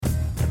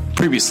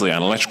Previously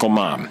on Electrical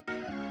Mom.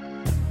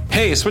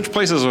 Hey, switch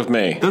places with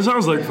me. That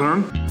sounds like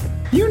fun.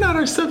 You're not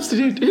our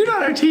substitute. You're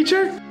not our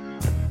teacher.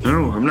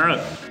 No, I'm not.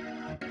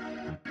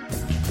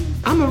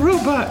 I'm a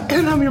robot,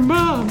 and I'm your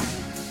mom.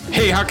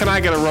 Hey, how can I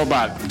get a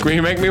robot? Can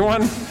you make me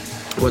one?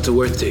 What's it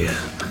worth to you?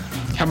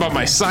 How about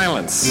my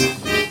silence?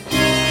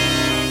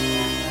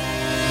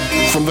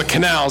 From the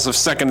canals of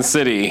Second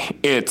City,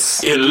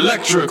 it's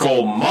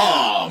Electrical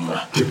Mom.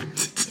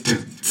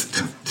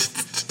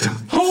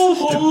 Ho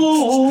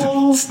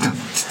ho,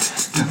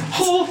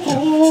 ho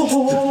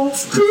ho,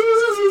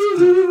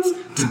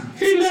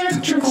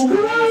 electrical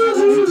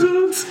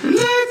mom,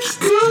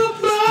 electrical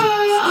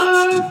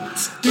mom.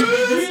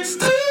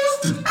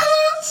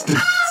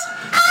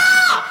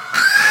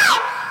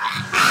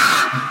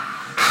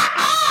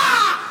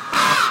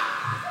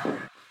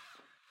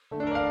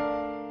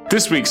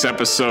 This week's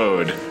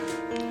episode,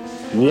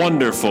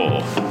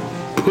 Wonderful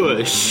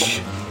Bush.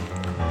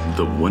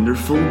 The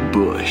Wonderful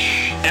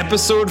Bush.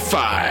 Episode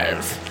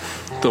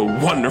 5, The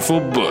Wonderful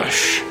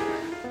Bush.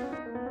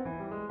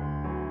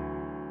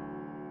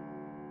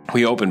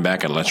 We open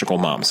back at Electrical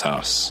Mom's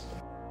house.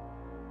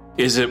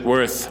 Is it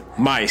worth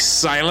my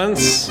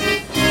silence?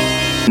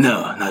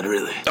 No, not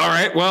really. All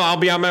right, well, I'll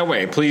be on my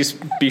way. Please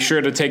be sure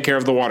to take care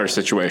of the water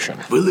situation.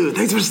 Will do.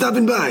 Thanks for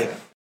stopping by.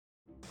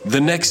 The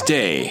next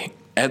day,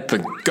 at the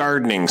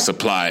gardening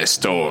supply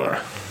store.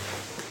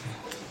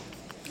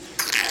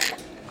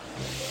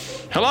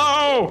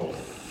 Hello?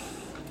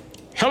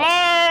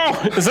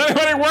 Hello? Does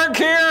anybody work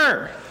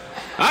here?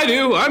 I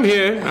do. I'm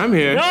here.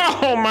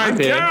 Oh my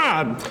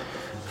God.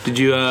 Did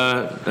you,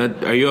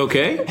 are you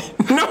okay?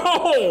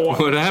 No.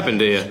 What happened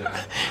to you?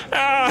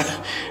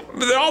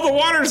 All the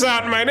water's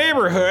out in my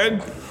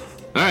neighborhood.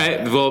 All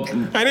right, well,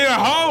 I need a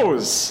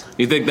hose.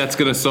 you think that's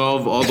going to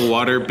solve all the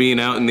water being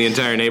out in the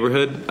entire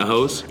neighborhood? A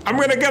hose? I'm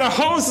going to get a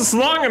hose that's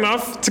long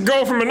enough to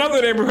go from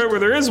another neighborhood where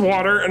there is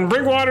water and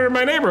bring water to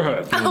my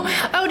neighborhood.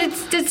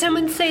 Did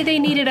someone say they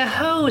needed a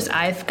hose?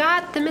 I've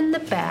got them in the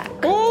back.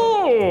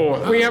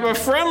 Oh, we have a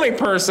friendly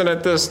person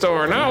at this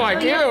store, not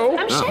like you.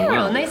 I'm Cheryl.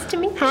 wow. Nice to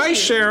meet you. Hi,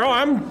 Cheryl.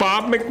 I'm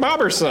Bob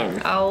McBobberson.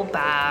 Oh,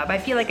 Bob. I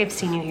feel like I've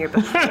seen you here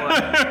before.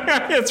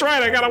 That's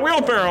right. I got a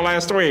wheelbarrow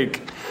last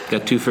week.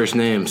 Got 2 first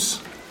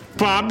names.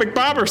 Bob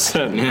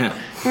McBobberson. Yeah.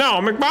 No,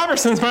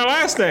 McBobberson's my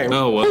last name.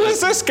 Oh, well, Who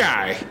is this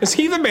guy? Is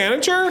he the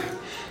manager?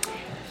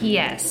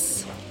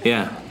 Yes.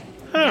 Yeah.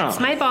 Oh,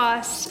 My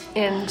boss,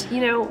 and,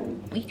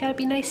 we gotta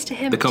be nice to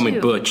him, They call me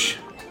too. Butch.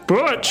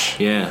 Butch.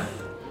 Yeah.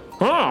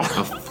 Oh,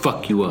 I'll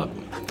fuck you up.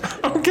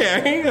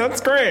 okay.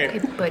 That's great. Hey,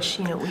 Butch,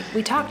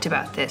 we talked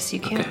about this. You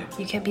can't Okay.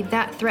 you can't be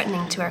that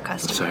threatening to our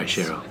customers. Sorry,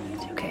 Cheryl.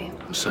 It's okay.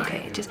 I'm sorry.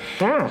 Okay, just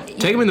Oh,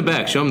 Take him in the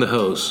back. Show him the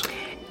hose.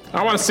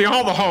 I want to see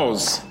all the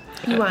hose.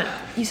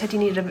 you said you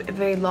needed a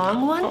very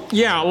long one?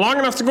 Yeah, long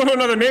enough to go to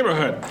another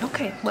neighborhood.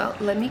 Okay, well,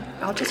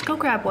 I'll just go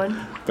grab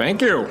one.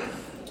 Thank you.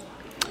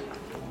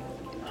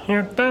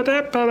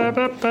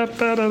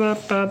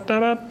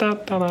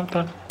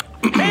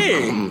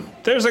 Hey,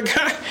 there's a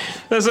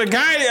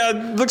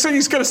guy, looks like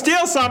he's gonna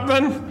steal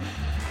something.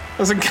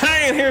 There's a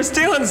guy in here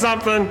stealing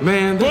something.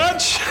 Man,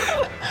 Butch!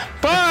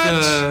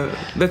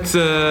 Butch!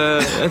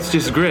 That's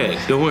just Greg.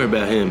 Don't worry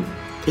about him.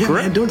 Yeah,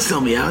 man, don't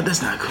sell me out.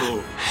 That's not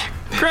cool.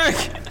 Greg!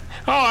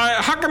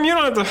 How come you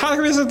don't have to, how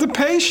come he doesn't have to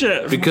pay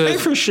shit? Because pay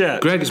for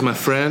shit. Greg is my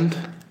friend,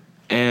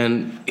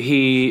 and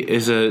he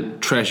is a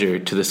treasure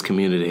to this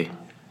community.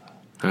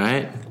 All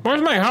right?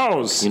 Where's my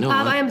hose? You know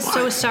Bob, what? I am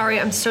so sorry.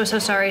 I'm so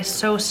sorry.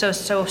 So sorry.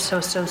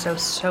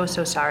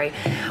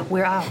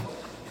 We're out.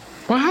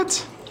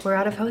 What? We're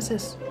out of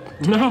hoses.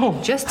 No.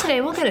 Just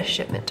today, we'll get a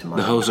shipment The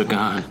tomorrow. hose are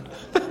gone.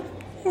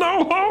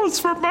 No hose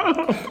for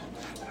Bob.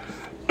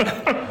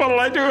 What'll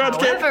I do?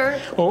 However,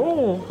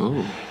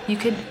 Oh. you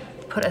could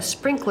put a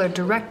sprinkler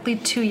directly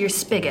to your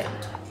spigot,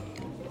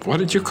 What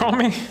did you call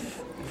me?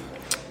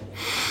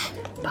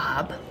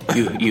 Bob.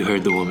 You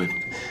heard the woman.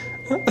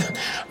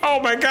 Oh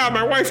my God,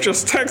 my wife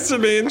just texted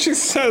me and she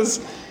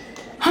says,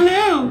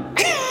 Hello,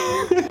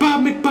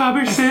 Bob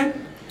McBobberson.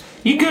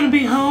 You gonna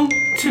be home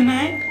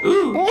tonight?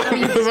 Ooh.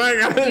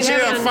 she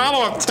had a have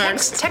follow-up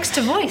text. Text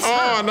to voice.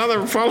 Oh,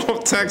 another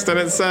follow-up text and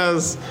it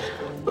says,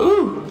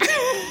 Ooh.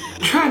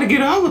 Trying to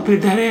get all up in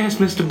that ass,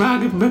 Mr.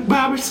 Bob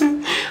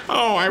McBobberson.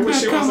 oh, I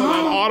wish it Come wasn't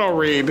on on. auto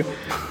read.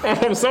 Oh,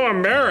 I'm so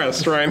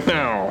embarrassed right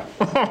now.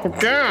 Oh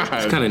God.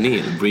 Kind of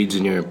neat. It reads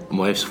in your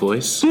wife's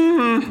voice.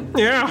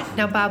 Yeah.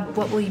 Now, Bob,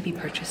 what will you be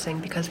purchasing?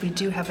 Because we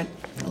do have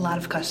a lot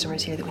of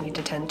customers here that we need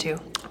to tend to.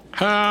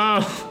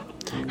 How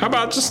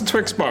about just a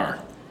Twix bar?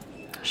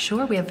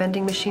 Sure, we have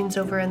vending machines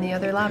over in the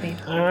other lobby.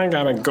 I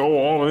gotta go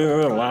all the way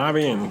to the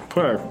lobby and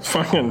put a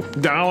fucking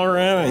dollar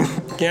in.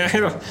 And, yeah, I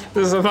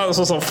thought this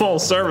was a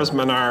full-service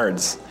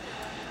Menards.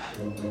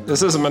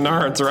 This is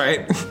Menards,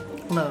 right?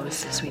 Lowe's,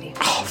 sweetie.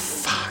 Oh,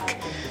 fuck.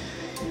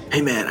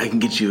 Hey, man, I can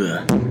get you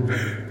a...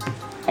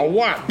 A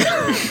what?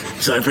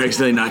 Sorry for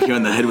accidentally knocking you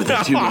on the head with a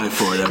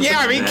 2x4. That was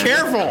Yeah, so be bad.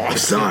 careful. I'm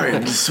sorry,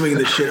 I'm just swinging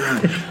this shit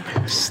around.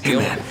 Hey,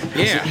 man,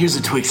 Yeah. here's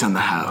a Twix on the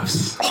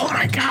house. Oh,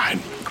 my God.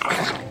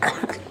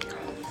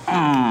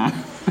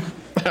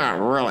 I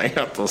really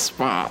hit the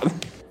spot.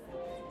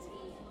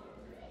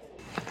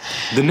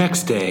 The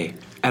next day,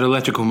 at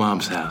Electrical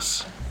Mom's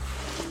house.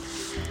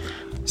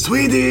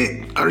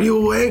 Sweetie, are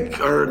you awake?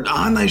 Or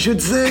on, I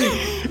should say?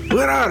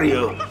 Where are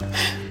you?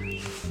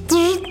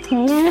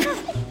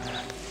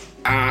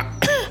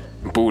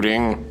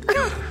 Booting.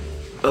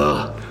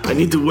 I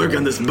need to work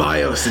on this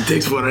BIOS. It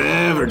takes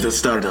forever to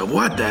start up.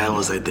 What the hell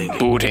was I thinking?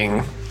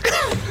 Booting.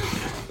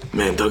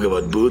 Man, talk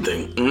about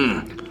booting.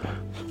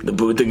 The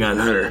booting on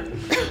her.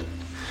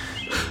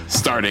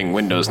 Starting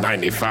Windows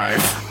 95.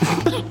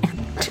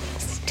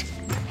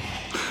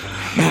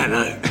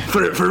 Man,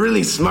 for a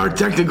really smart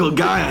technical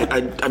guy,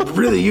 I'm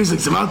really using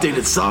some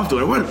outdated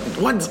software. What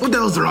the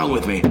hell's wrong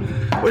with me?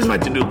 Where's my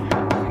to-do?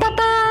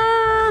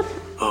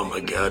 Oh my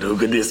God, who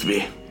could this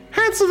be?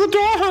 Answer the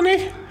door,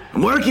 honey.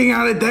 I'm working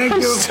on it, thank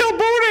I'm you. still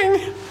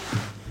booting.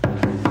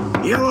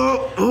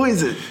 Hello, who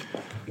is it?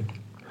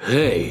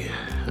 Hey,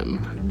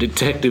 I'm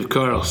Detective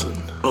Carlson.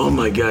 Oh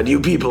my God, you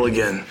people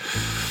again.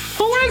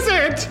 Who is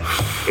it?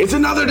 It's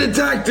another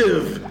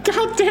detective.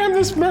 God damn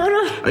this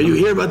murder. Are you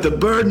here about the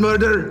bird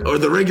murder or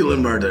the regular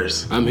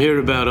murders? I'm here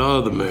about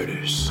all the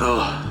murders.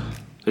 Oh,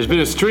 There's been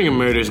a string of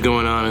murders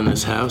going on in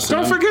this house.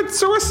 Don't forget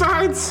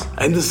suicides.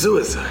 and the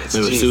suicides.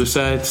 There were Jesus.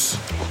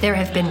 suicides. There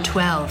have been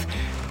 12.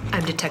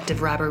 I'm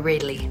Detective Robert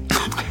Ridley.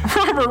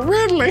 Robert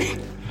Ridley.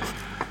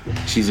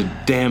 She's a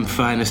damn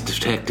finest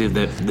detective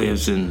that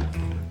lives in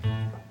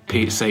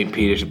St.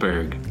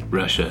 Petersburg,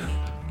 Russia.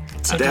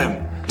 So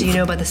Damn. do you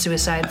know about the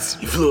suicides?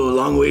 You flew a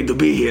long way to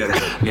be here.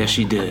 Yeah,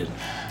 she did.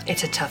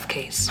 It's a tough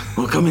case.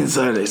 Well, come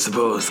inside, I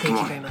suppose. Thank Come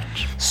you on. very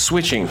much.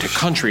 Switching to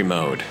country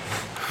mode.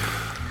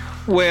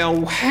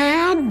 Well,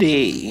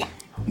 howdy.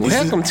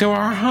 Welcome to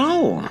our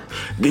home.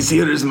 This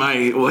here is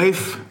my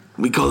wife.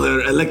 We call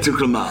her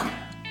Electrical Mom.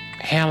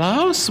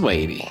 Hello,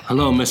 sweetie.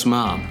 Hello, Miss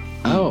Mom.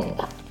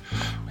 Oh,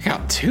 we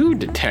got two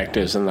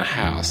detectives in the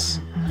house.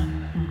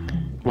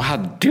 Well,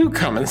 do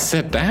come and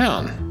sit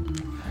down.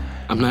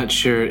 I'm not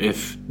sure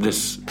if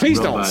this. Please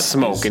don't robot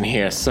smoke is- in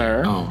here,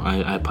 sir. Oh,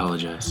 I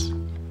apologize.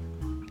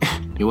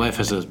 Your wife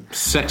has a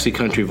sexy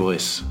country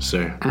voice,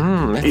 sir.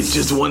 It's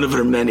just one of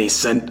her many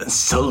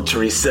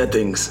sultry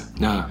settings.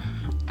 Nah.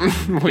 Would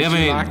have you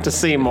any- like to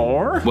see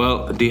more?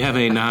 Well, do you have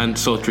any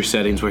non-sultry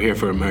settings? We're here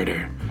for a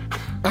murder.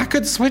 I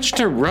could switch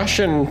to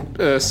Russian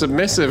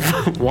submissive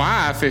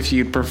wife if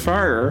you'd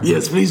prefer.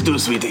 Yes, please do,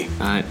 sweetie.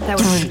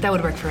 That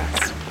would work for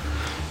us.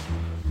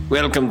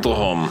 Welcome to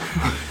home.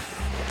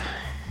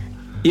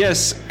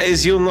 Yes,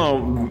 as you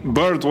know,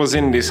 Bert was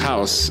in this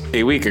house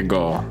a week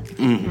ago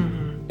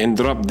and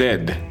dropped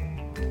dead.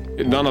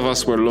 None of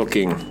us were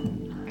looking.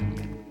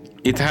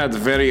 It had a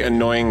very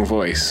annoying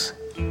voice.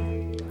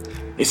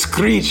 It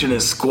screeched and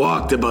it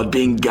squawked about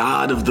being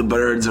god of the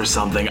birds or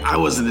something. I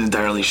wasn't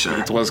entirely sure.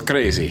 It was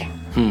crazy.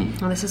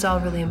 Well, this is all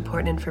really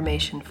important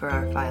information for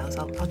our files.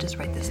 I'll just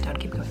write this down.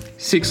 Keep going.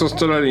 6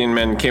 Australian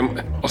men came.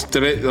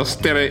 Australian.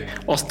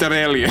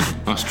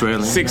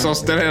 Australian. 6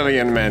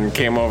 Australian men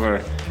came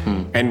over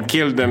and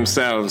killed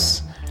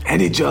themselves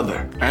And each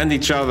other. and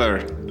each other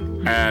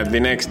the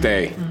next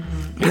day.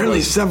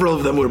 Apparently several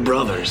of them were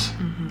brothers.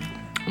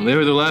 They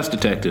were the last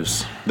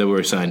detectives that were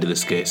assigned to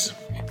this case.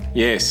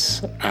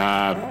 Yes.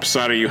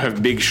 Sorry, you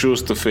have big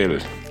shoes to fill.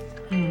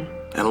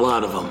 And a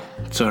lot of them.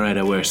 It's all right,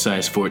 I wear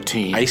size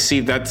 14. I see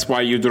that's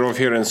why you drove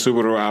here in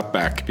Subaru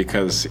Outback,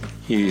 because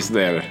he's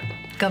there.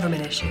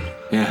 Government issued.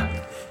 Yeah.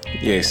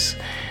 Yes.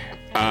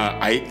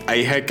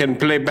 I can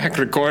play back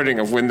recording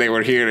of when they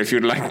were here if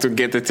you'd like to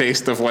get a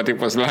taste of what it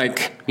was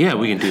like. Yeah,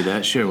 we can do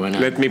that. Sure, why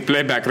not? Let me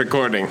play back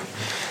recording.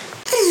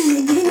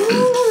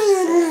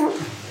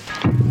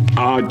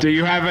 Do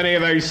you have any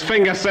of those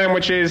finger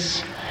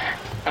sandwiches?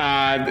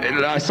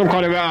 Some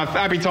kind of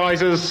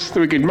appetizers that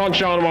we could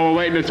munch on while we're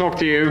waiting to talk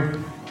to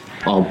you?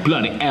 Oh,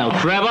 bloody hell,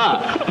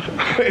 Trevor!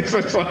 It's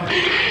just like,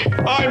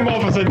 I'm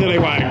Officer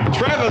Dillywag.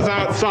 Trevor's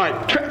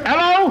outside.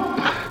 Hello?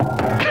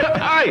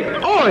 Hey!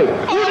 Oi!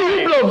 What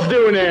are you blobs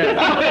doing here?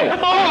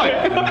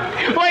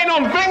 Oi! Waiting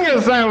on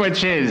finger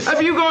sandwiches!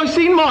 Have you guys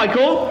seen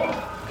Michael?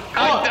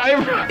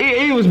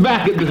 He was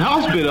back at the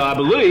hospital, I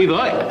believe.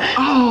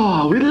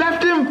 Oh, we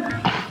left him?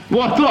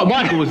 Well, I thought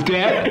Michael was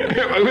dead.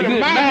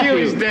 Matthew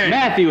is dead.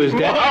 Matthew was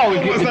dead.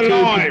 Michael was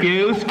alive.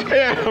 Confused.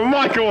 Yeah,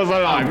 Michael was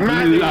alive.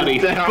 Matthew Bloody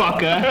was dead.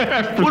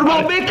 fucker. What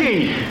about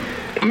Mickey?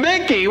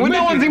 Mickey?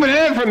 No one's even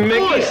heard from Mickey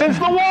Oi. since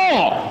the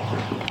war.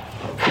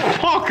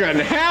 Fucking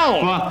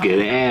hell! Fucking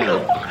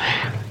hell.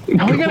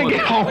 Are we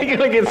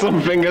gonna get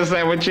some finger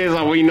sandwiches? Or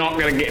are we not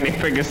gonna get any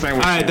finger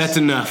sandwiches? All right, that's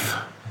enough.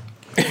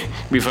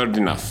 We've heard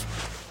enough.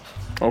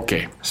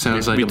 Okay.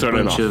 Sounds We like a turn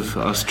it bunch off. of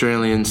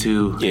Australians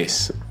who,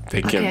 Yes, they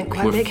I can. can't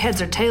quite make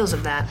heads or tails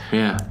of that.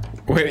 yeah,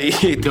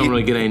 don't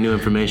really get any new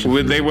information.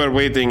 They were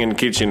waiting in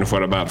kitchen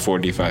for about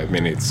 45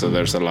 minutes, so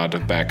there's a lot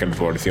of back and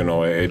forth.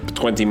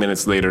 20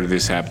 minutes later,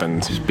 this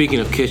happened. Speaking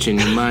of kitchen,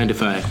 you mind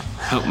if I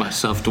help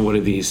myself to one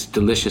of these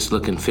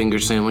delicious-looking finger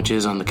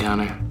sandwiches on the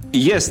counter?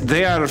 Yes,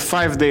 they are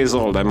 5 days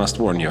old, I must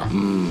warn you.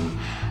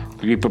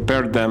 We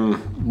prepared them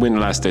when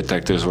last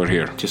detectives were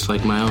here. Just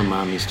like my own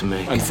mom used to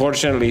make.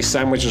 Unfortunately,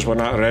 sandwiches were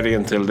not ready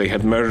until they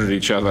had murdered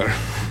each other.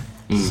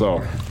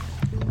 So,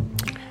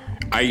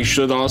 I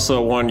should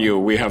also warn you,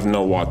 we have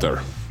no water.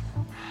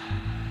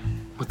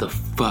 What the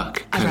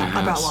fuck? I kind of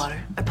brought house?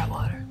 water. I brought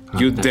water.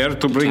 You dare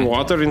to bring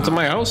water into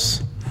my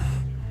house?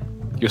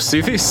 You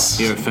see this?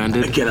 You're I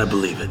offended? cannot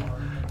believe it.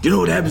 Do you know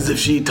what happens if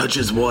she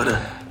touches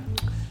water?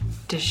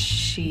 Does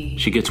she?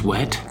 She gets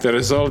wet? The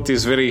result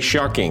is very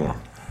shocking.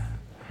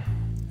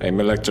 I'm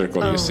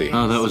electrical, you see.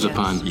 Oh, that was a Yes.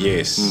 pun.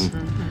 Yes.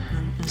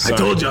 I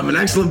told you, I'm an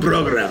excellent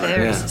programmer.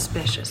 Very Yeah.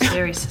 suspicious.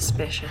 Very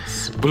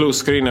suspicious. Blue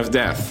screen of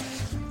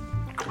death.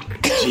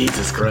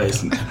 Jesus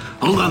Christ.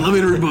 Hold on, let me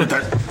reboot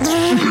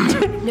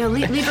that. No,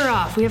 leave her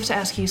off. We have to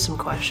ask you some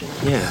questions.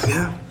 Yeah.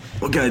 Yeah?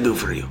 What can I do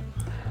for you?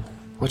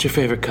 What's your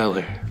favorite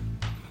color?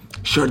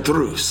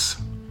 Chartreuse.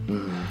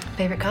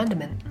 Favorite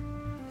condiment?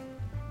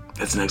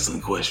 That's an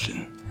excellent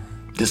question.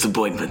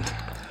 Disappointment.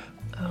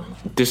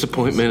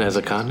 Disappointment as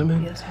a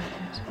condiment? Yes,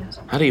 yes.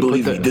 How do you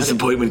Believe put me, that?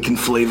 disappointment can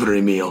flavor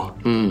a meal.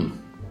 Do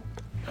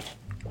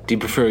you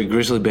prefer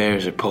grizzly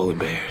bears or polar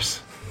bears?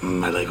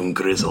 I like them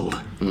grizzled.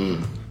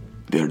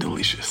 They're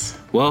delicious.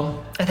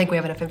 Well, I think we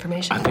have enough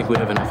information. I think we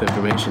have enough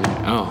information.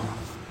 Oh.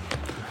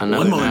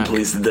 Another One moment, Mac.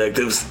 please,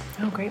 detectives.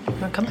 Oh, great.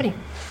 Our company.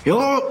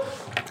 Hello?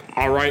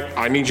 All right,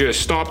 I need you to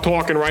stop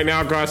talking right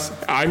now, Gus.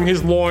 I'm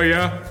his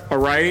lawyer, all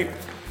right?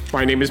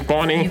 My name is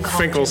Bonnie You called your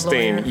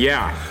Finkelstein. lawyer?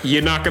 Yeah,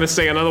 you're not going to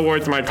say another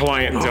word to my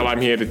client until I'm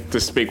here to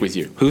speak with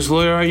you. Whose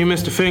lawyer are you,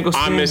 Mr.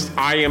 Finkelstein?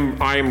 I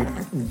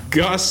am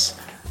Gus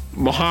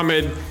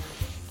Mohammed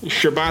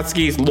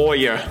Shabatsky's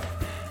lawyer.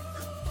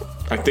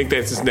 I think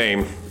that's his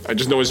name. I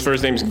just know his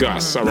first name's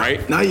Gus, all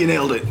right? Now you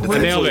nailed it. I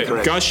nailed it.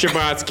 Gus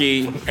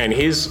Shabatsky and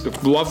his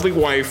lovely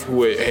wife,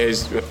 who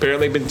has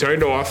apparently been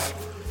turned off.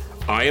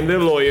 I am their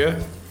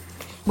lawyer.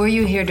 Were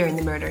you here during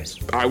the murders?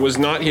 I was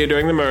not here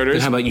during the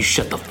murders. How about you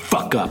shut the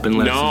fuck up and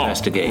let us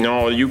investigate?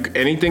 No,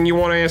 anything you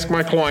want to ask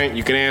my client,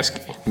 you can ask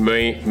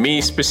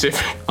me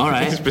specific. All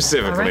right. All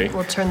Specifically. right,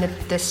 we'll turn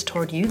this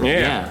toward you. then. Yeah.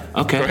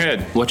 Yeah, okay. Go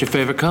ahead. What's your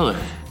favorite color?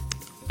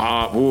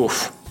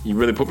 Oof. You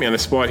really put me on the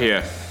spot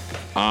here.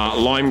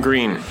 Lime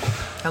green.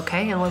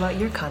 Okay, and what about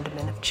your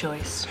condiment of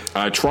choice?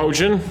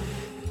 Trojan.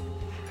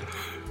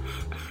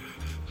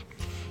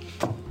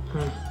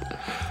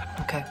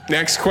 Okay.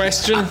 Next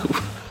question.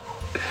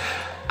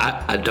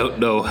 I don't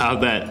know how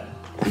that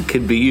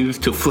can be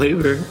used to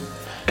flavor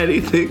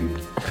anything.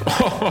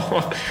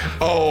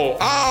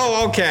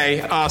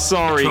 Okay.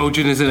 Sorry.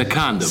 Trojan is in a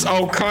condom.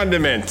 Oh,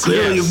 condiment.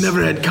 Clearly, yes. you've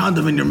never had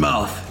condom in your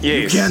mouth.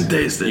 Yes. You can't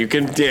taste it. You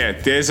can, yeah,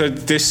 there's a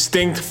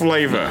distinct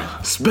flavor.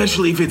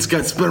 Especially if it's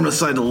got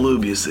spermicidal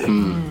lube, you see.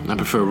 I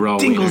prefer raw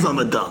Tingles wiener. on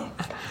the tongue.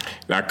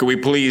 Now, could we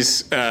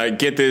please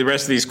get the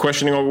rest of these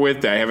questioning over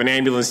with? I have an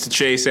ambulance to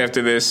chase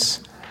after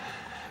this.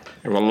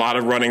 I have a lot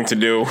of running to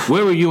do.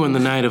 Where were you on the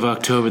night of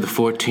October the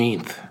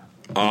 14th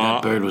when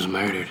that bird was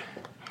murdered?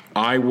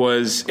 I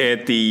was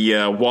at the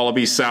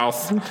Wallaby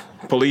South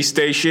police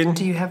station.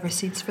 Do you have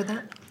receipts for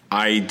that?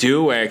 I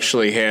do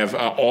actually have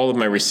all of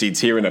my receipts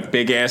here in a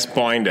big-ass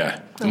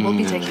binder. No, we'll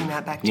be taking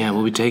that back to Yeah, you.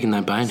 we'll be taking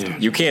that binder.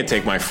 You can't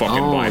take my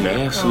fucking Oh, binder.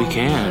 yes, we Will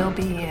can.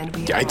 be, and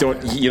we I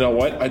don't. You know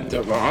what?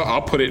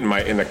 I'll put it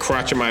in the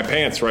crotch of my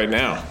pants right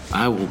now.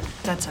 I will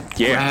That's a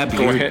Yeah, grab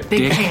go your ahead. Big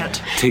dick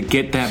pant. to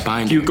get that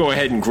binder. You go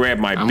ahead and grab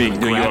my I'm big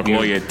gonna New grab York your-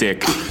 lawyer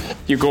dick.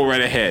 You go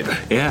right ahead.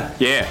 Yeah.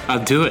 Yeah.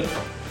 I'll do it.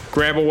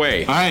 Grab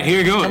away. All right,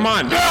 here goes. Come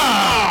on.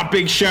 Ah,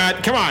 big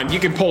shot. Come on. You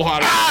can pull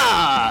harder.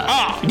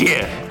 Ah!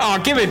 Yeah. Oh,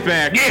 give it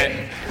back.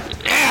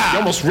 Yeah. You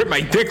almost ripped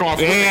my dick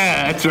off.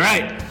 Yeah, that's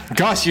right.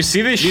 Gus, you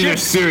see this These are shit?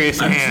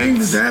 serious I'm seeing hands.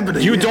 this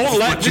happening. You yeah. don't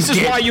let. what This you is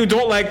get. why you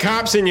don't let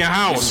cops in your This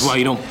house. is why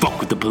you don't fuck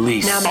with the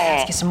police. Now I'm gonna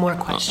ask you some more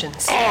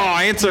questions. Oh,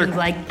 answer. You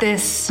like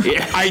this?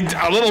 Yeah.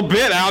 A little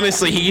bit.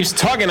 Honestly, he keeps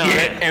tugging on Yeah.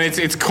 it, and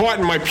it's caught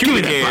in my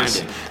pubic that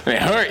hairs.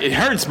 And it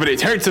hurts, but it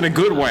hurts in a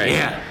good way.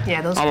 Yeah.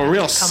 Yeah, those. I'm a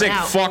real coming sick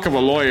out. fuck of a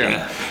lawyer.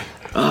 Yeah.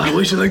 I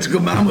wish Electrical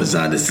Mom was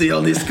on to see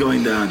all this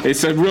going down.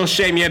 It's a real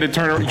shame you had to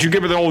turn her. Did you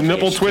give her the old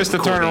nipple she twist to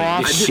couldn't turn her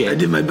coordinate off? this I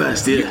did my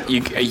best, yeah. I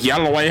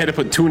don't know why you had to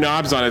put 2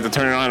 knobs on it to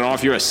turn it on and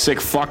off. You're a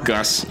sick fuck,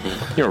 Gus.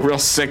 You're a real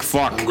sick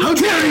fuck. How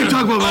dare you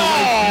talk about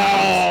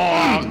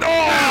my life?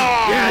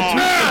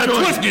 Yeah,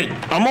 twist it.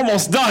 I'm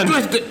almost done.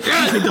 Twist it.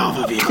 Keep it off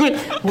of you.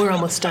 We're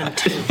almost done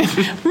too.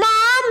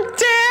 Mom,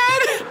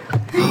 Dad.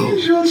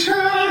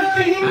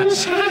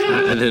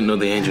 I didn't know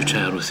the angel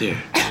child was here.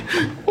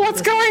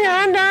 What's going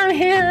on down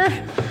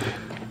here?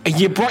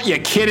 You brought your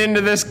kid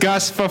into this,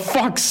 Gus, for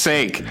fuck's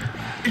sake.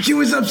 She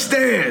was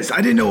upstairs. I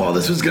didn't know all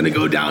this was going to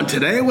go down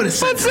today. I would have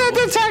said What's the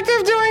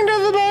detective doing to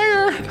the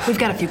lawyer? We've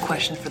got a few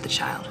questions for the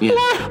child. Yeah.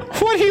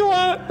 What do you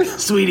want?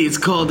 Sweetie, it's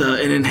called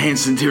an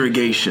enhanced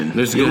interrogation.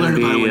 There's You'll gonna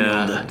learn about it be when you're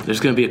older. there's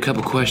gonna be a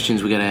couple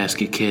questions we gotta ask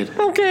you, kid.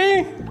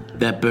 Okay.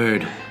 That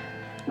bird.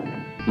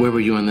 Where were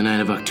you on the night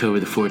of October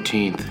the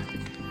 14th?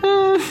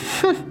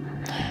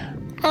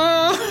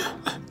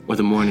 Or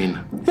the morning?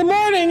 The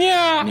morning,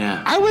 yeah.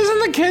 Yeah. I was in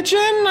the kitchen.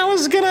 I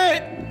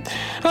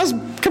was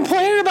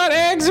complaining about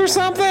eggs or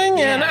something,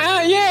 and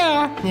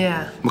yeah.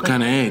 Yeah. What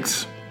kind of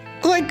eggs?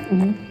 like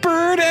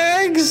bird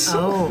eggs.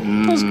 Oh.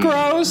 It was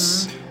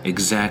gross.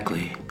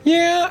 Exactly.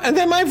 Yeah, and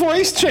then my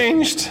voice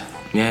changed.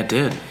 Yeah, it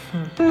did.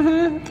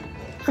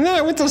 And then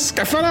I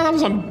found out I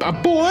was a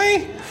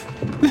boy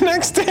the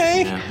next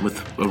day. Yeah, with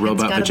a It's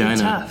robot gotta vagina.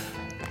 be tough.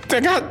 I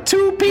got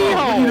 2 pee You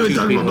holes. know,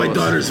 talking about my Peoples.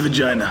 daughter's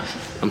vagina.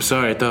 I'm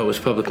sorry, I thought it was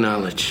public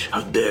knowledge.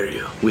 How dare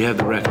you? We have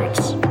the records.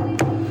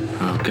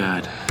 Oh,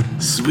 God.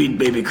 Sweet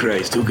baby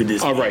Christ, who could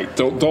this All be? right,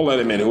 don't let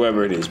him in,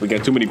 whoever it is. We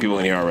got too many people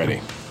in here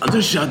already. I'll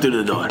just shout through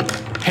the door.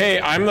 Hey,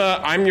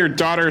 I'm your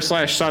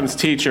daughter/son's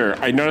teacher.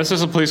 I noticed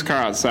there's a police car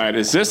outside.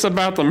 Is this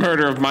about the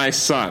murder of my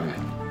son?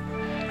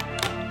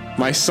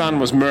 My son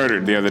was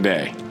murdered the other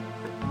day.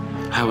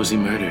 How was he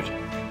murdered?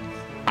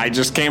 I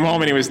just came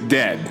home and he was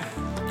dead.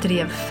 Did he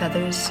have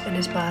feathers in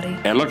his body?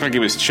 It looked like he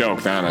was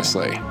choked,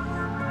 honestly. Did he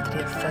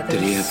have feathers?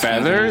 Did he have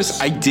Feathers?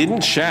 I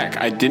didn't check.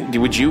 I didn't.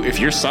 Would you, if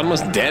your son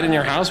was dead in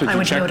your house, would I you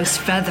would check? notice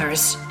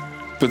feathers.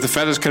 But the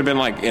feathers could have been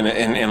like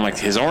in like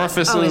his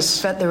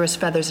orifices. There was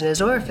feathers in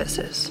his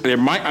orifices. There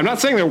might. I'm not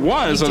saying there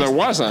was or there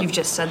wasn't. You've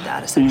just said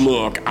that, essentially.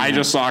 Look, I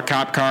just saw a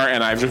cop car,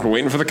 and I've just been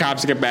waiting for the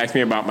cops to get back to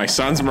me about my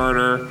son's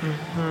murder.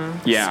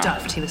 Yeah.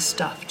 Stuffed. He was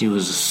stuffed. He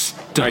was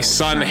stuck. My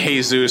son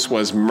Jesus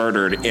was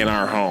murdered in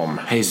our home.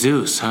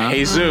 Jesus, huh?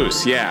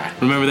 Jesus, yeah.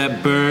 Remember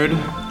that bird?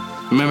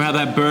 Remember how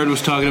that bird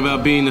was talking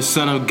about being the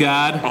son of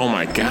God? Oh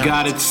my God.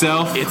 God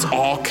itself? It's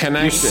all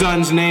connected. Your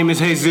son's name is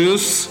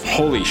Jesus?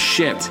 Holy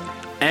shit.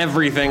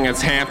 Everything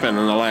that's happened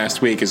in the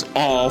last week is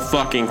all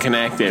fucking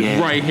connected Yeah.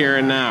 right here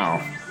and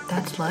now.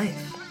 That's life.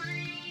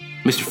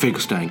 Mr.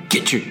 Finkelstein,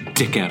 get your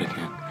dick out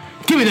again.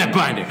 Give me that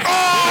binder.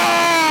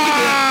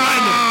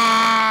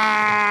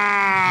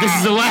 This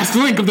is the last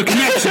link of the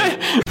connection.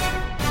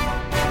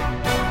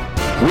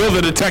 Will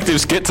the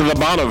detectives get to the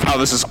bottom of how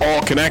this is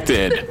all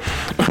connected?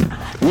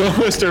 Will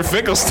Mr.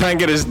 Finkelstein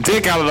get his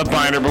dick out of the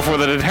binder before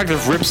the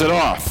detective rips it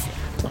off?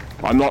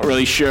 I'm not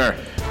really sure.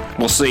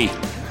 We'll see.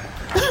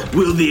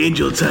 Will the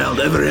angel child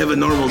ever have a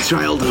normal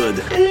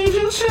childhood?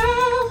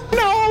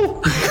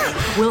 No!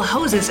 Will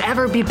hoses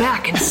ever be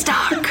back in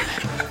stock?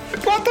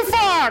 What the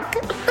fuck?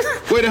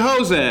 Where the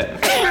hose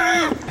at?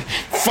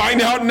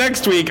 Find out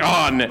next week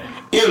on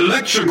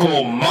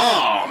Electrical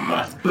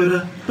Mom.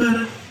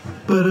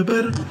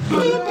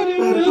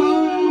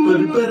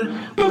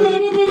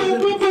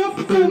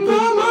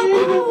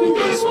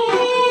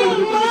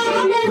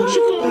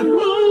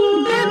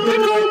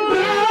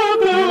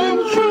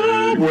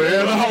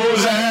 Where the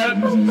hose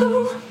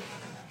at?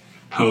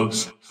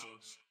 Hose.